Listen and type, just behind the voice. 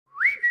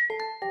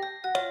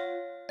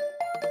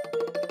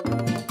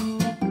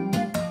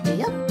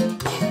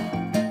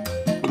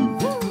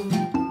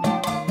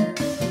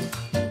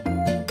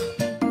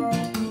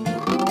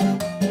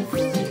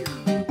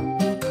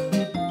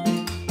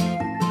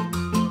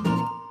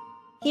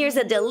Here's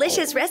a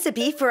delicious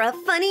recipe for a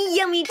funny,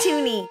 yummy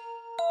toonie.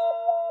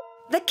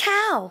 The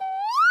cow.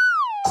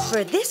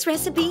 For this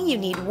recipe, you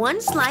need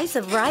 1 slice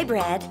of rye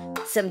bread,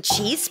 some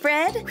cheese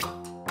spread,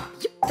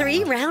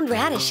 3 round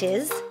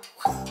radishes,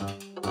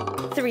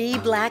 3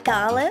 black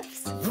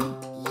olives,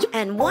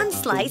 and 1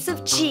 slice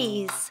of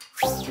cheese.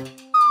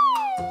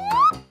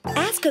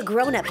 Ask a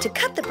grown-up to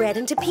cut the bread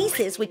into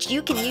pieces which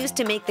you can use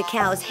to make the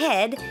cow's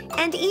head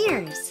and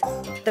ears.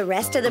 The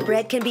rest of the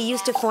bread can be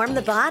used to form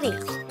the body.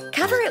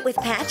 Cover it with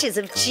patches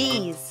of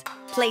cheese.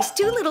 Place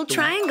 2 little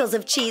triangles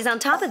of cheese on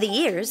top of the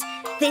ears,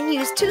 then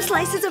use 2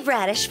 slices of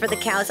radish for the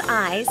cow's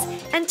eyes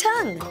and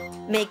tongue.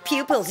 Make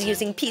pupils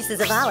using pieces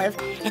of olive,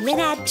 and then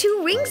add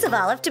 2 rings of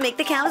olive to make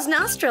the cow's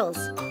nostrils.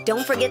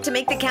 Don't forget to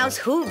make the cow's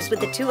hooves with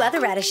the 2 other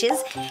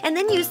radishes, and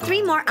then use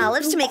 3 more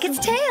olives to make its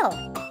tail.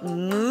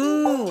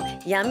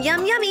 Mmm! Yum,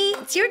 yum, yummy!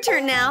 It's your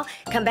turn now.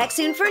 Come back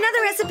soon for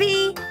another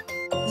recipe.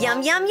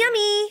 Yum, yum,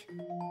 yummy!